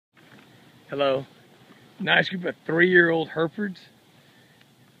Hello. Nice group of 3-year-old Herefords.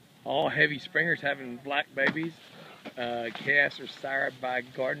 All heavy springers having black babies. Calves are sired by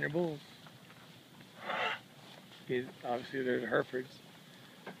Gardiner bulls. Obviously they're the Herefords.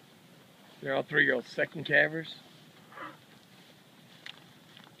 They're all 3-year-old second calvers.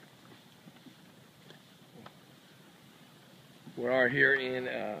 We are here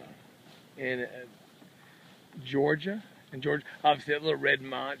in Georgia. In Georgia, obviously that little red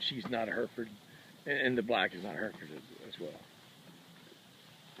mont, she's not a Hereford, and the black is not a Hereford as well.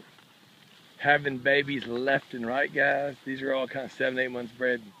 Having babies left and right, guys. These are all kind of 7, 8 months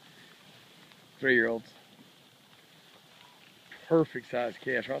bred 3-year-olds. Perfect size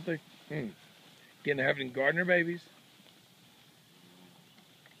calves, aren't they? Again, they're having Gardiner babies.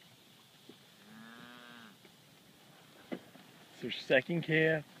 It's their second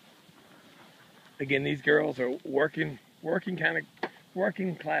calf. Again, these girls are working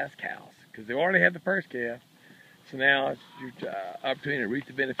class cows because they already had the first calf. So now it's your opportunity to reap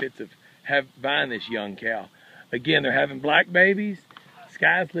the benefits of buying this young cow. Again, they're having black babies.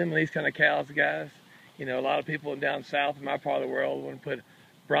 Sky's the limit on these kind of cows, guys. You know, a lot of people down south in my part of the world want to put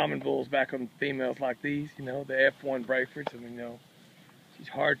Brahman bulls back on females like these. You know, the F1 Brafords. I mean, you know, she's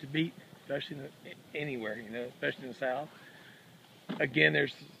hard to beat, especially anywhere. You know, especially in the south. Again,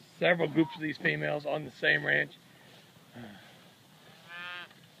 there's several groups of these females on the same ranch.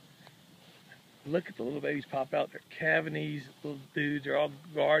 Look at the little babies pop out. They're calving these little dudes. They're all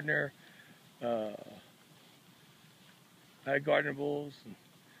Gardiner, Gardiner bulls.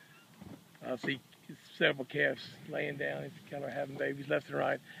 I see several calves laying down. It's kind of having babies left and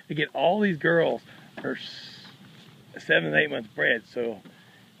right. Again, all these girls are 7 to 8 months bred. So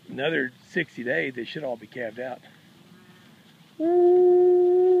another 60 days, they should all be calved out.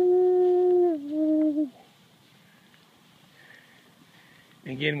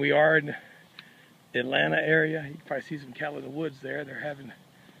 Again, we are in the Atlanta area. You can probably see some cattle in the woods there. They're having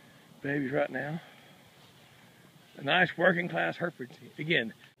babies right now. A nice working class Hereford.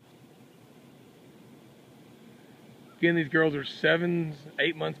 Again, these girls are 7,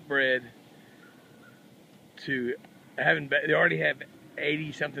 8 months bred to having. They already have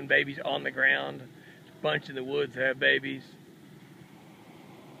 80 something babies on the ground. A bunch in the woods have babies.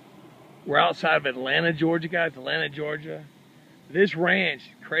 We're outside of Atlanta, Georgia, guys. Atlanta, Georgia. This ranch,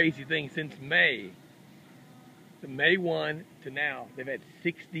 crazy thing, since May 1 to now, they've had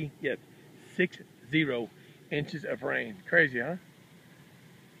 60 inches of rain. Crazy, huh?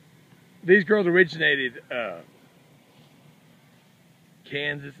 These girls originated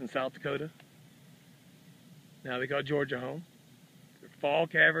Kansas and South Dakota. Now they call Georgia home. They're fall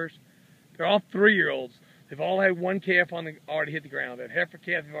calvers. They're all 3-year-olds. They've all had one calf already hit the ground. That heifer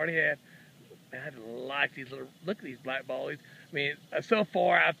calf they've already had. I like these little, look at these Black Baldies. I mean, so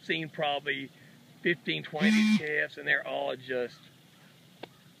far I've seen probably 15, 20 of these calves, and they're all just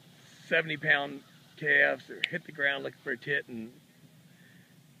 70-pound calves. They hit the ground looking for a tit. And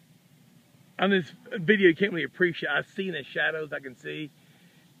on this video, you can't really appreciate. I've seen the shadows I can see,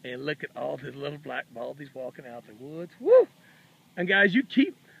 and look at all the little Black Baldies walking out the woods. Woo! And guys, you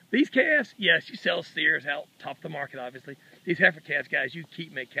keep these calves. Yes, you sell steers out top of the market, obviously. These heifer calves, guys, you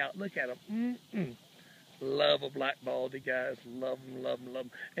keep make out. Look at them. Love a Black Baldy, guys. Love them, love them, love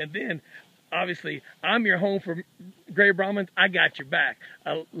them. And then, obviously, I'm your home for gray Brahmins. I got your back.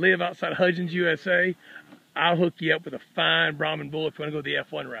 I live outside Hudgens, USA. I'll hook you up with a fine Brahman Bull if you want to go the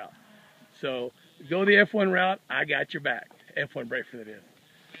F1 route. So, go the F1 route, I got your back. F1 Braford, that is.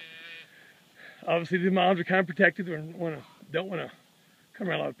 Obviously, the moms are kind of protected. They don't want to come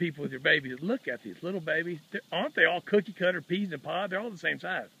around a lot of people with your babies. Look at these little babies. Aren't they all cookie cutter, peas in a pod? They're all the same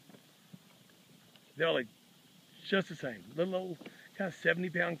size. They're all like just the same. Little old kind of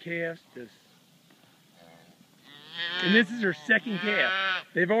 70-pound calves. And this is their second calf.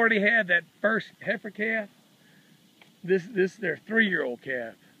 They've already had that first heifer calf. This is their 3-year-old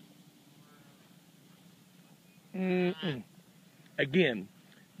calf. Again,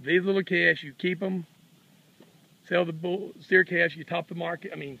 these little calves, you keep them. Sell the steer calves, you top the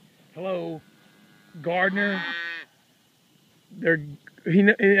market. I mean, hello, Gardiner.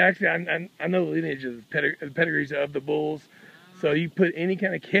 Actually, I know the lineage of the pedigrees of the bulls. So you put any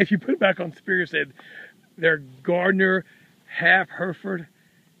kind of calf, you put it back on Superior, said they're Gardiner, half Hereford,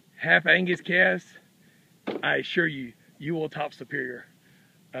 half Angus calves. I assure you, you will top Superior.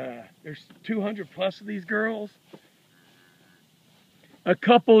 There's 200 plus of these girls. A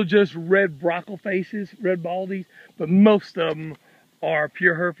couple just red brockle faces, red baldies, but most of them are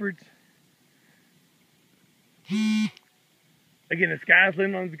pure Herefords. Again, the sky's the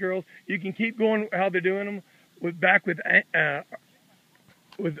limit on these girls. You can keep going how they're doing them. Back with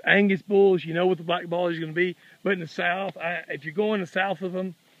with Angus bulls, you know what the Black Baldies are going to be. But in the South, if you're going the south of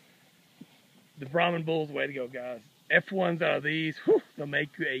them, the Brahman Bull's the way to go, guys. F1s out of these, whew, they'll make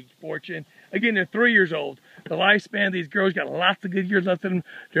you a fortune. Again, they're 3 years old. The lifespan of these girls got lots of good years left in them.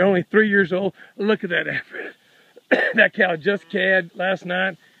 They're only 3 years old. Look at that effort. That cow just calved last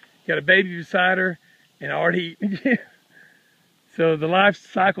night. Got a baby beside her and already. So the life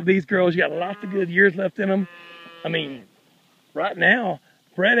cycle of these girls, you got lots of good years left in them. I mean, right now,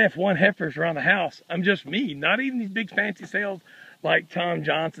 bred F1 heifers around the house. I'm just me, not even these big fancy sales like Tom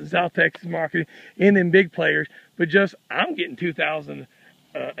Johnson, South Texas Marketing, and them big players, but just I'm getting 2,000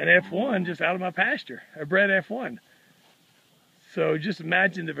 an F1 just out of my pasture, a bred F1. So just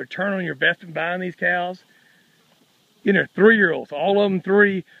imagine the return on your investment buying these cows. You know, 3-year-olds, all of them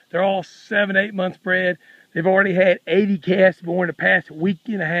 3. They're all 7, 8 months bred. They've already had 80 calves born the past week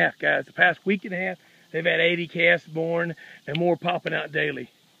and a half, guys. The past week and a half, they've had 80 calves born and more popping out daily.